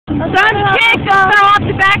Some chick fell off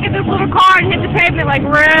the back of this little car and hit the pavement like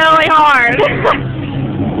really hard.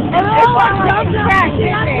 And it was like some crack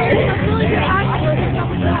in there.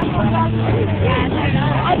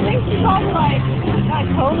 I think she probably like got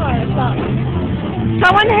coma or something.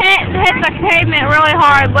 Someone hit the pavement really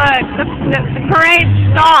hard. Look, the parade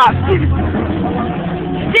stopped. Dude,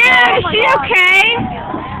 is she okay?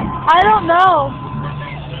 I don't know.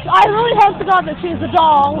 I really hope to God that she's a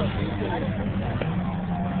doll.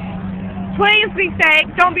 Please be fake.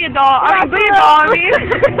 Don't be a doll. I mean, be a doll. I mean.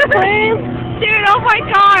 Please. Dude, oh my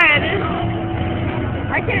God.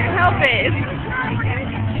 I can't help it.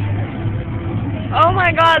 Oh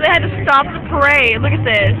my God, they had to stop the parade. Look at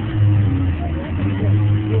this.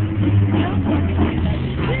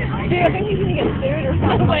 Dude, I think he's gonna get sued or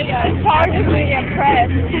something. Like his charge is gonna get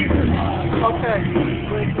pressed. Okay.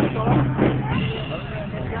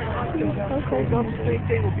 Okay, go to sleep.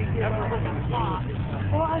 They will be here.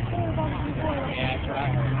 Well, I said about before.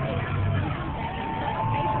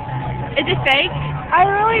 Is it fake? I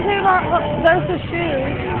really do not. Look, there's the shoe.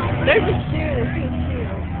 There's a shoe.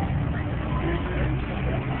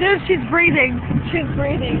 Dude, she's breathing. She's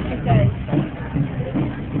breathing, she says.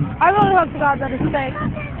 I really hope to God that it's fake.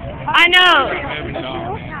 I know.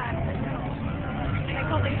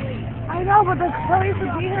 I know, but the police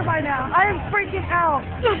would be here by now. I am freaking out.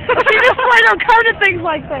 She just like don't come to things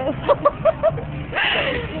like this.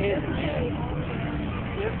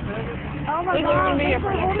 Oh my God, this is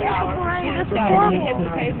horrible. This is horrible. The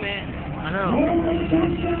pavement. I know.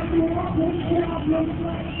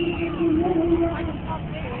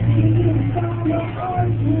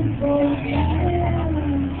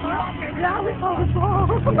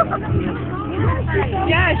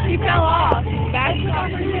 Yeah, she fell off.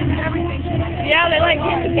 Everything. Yeah, they like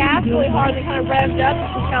hit the gas really hard. They kind of revved up and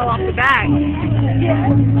she fell off the back. Yeah.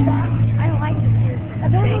 I don't like it.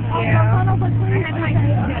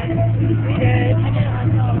 We did.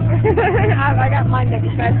 I got mine next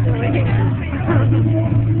especially.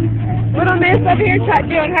 Little miss up here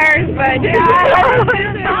doing hers, but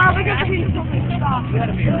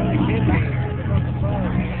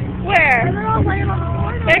Where?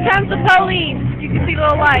 Here comes the police. You can see the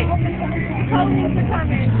little light. Police are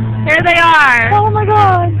coming. Here they are. Oh my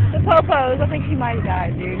God. The popos. I think she might have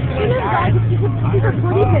died, dude. She didn't die. She's a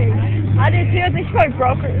breathing. I did too. I think she probably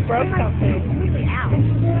broke something.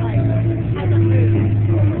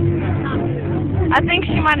 I think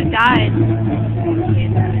she might have died.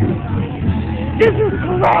 This is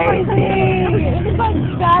crazy. It's like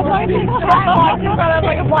bad life.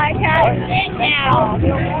 Like a black cat.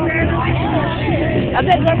 I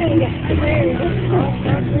bet they're gonna get screwed.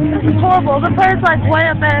 This is horrible. The bird's like way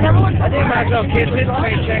up there and everyone's I think myself, kids, this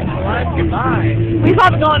paycheck for life. Goodbye. We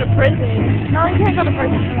thought of going to prison. No, you can't go to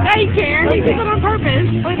prison. Yeah, you can. You did it on purpose.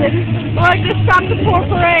 Like, just stop the poor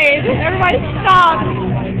parade. Everybody stop.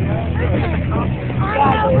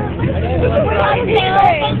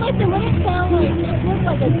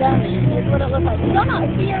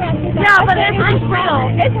 Yeah, but it's real.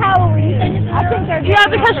 It's Halloween. I think they're Yeah,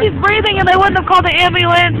 because she's breathing and they wouldn't have called the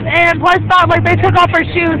ambulance, and plus thought like they took off her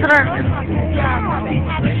shoes and her.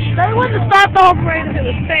 They wouldn't have stopped the whole parade if it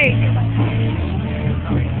was fake.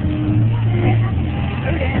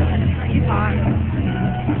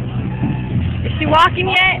 Is she walking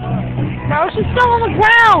yet? No, she's still on the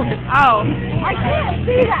ground. Oh. I can't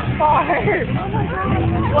see that far.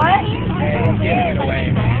 What?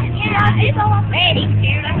 Yeah, it's all fake,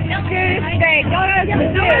 dude. Dude, it's fake. No,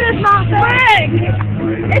 it's not fake.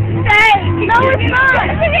 It's fake. No, it's not.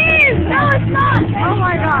 It is. No, it's not. Oh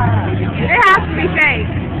my God. It has to be fake.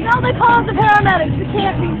 No, they call the paramedics. It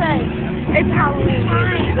can't be fake. It's Halloween.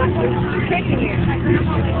 They're tricking you.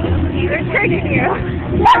 They're tricking you.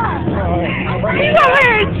 Yeah. He's over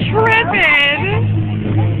here tripping.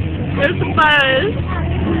 There's the buzz.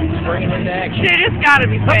 Shit, it's gotta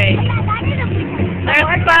be fake. There's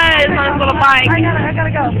the buzz on his little bike. I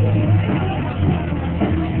gotta go.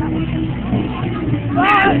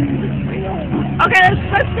 Okay,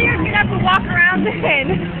 let's see her get up and walk around then.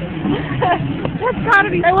 That's gotta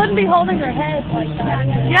be. They wouldn't be holding their heads like that.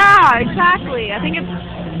 Yeah, exactly. I think it's.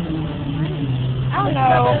 I don't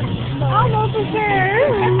know. I don't know for sure.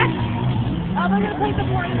 Oh, they're gonna take the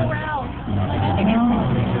plane around.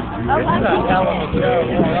 This is a hell of a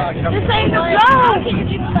show. This ain't no show. You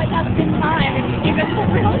just like have a good time.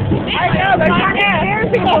 I know, they're trying to scare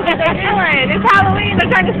people. What they're doing. It's Halloween.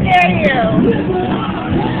 They're trying to scare you.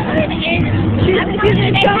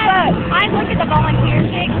 I looked at the volunteer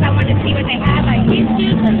thing because I wanted to see what they had, like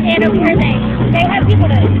YouTube, and over here they have people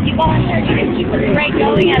that you volunteer to keep the parade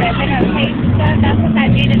going at a pace and stuff. That's what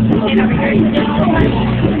that dude is over here.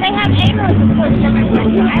 They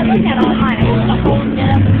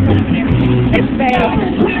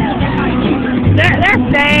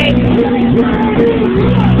Thanks.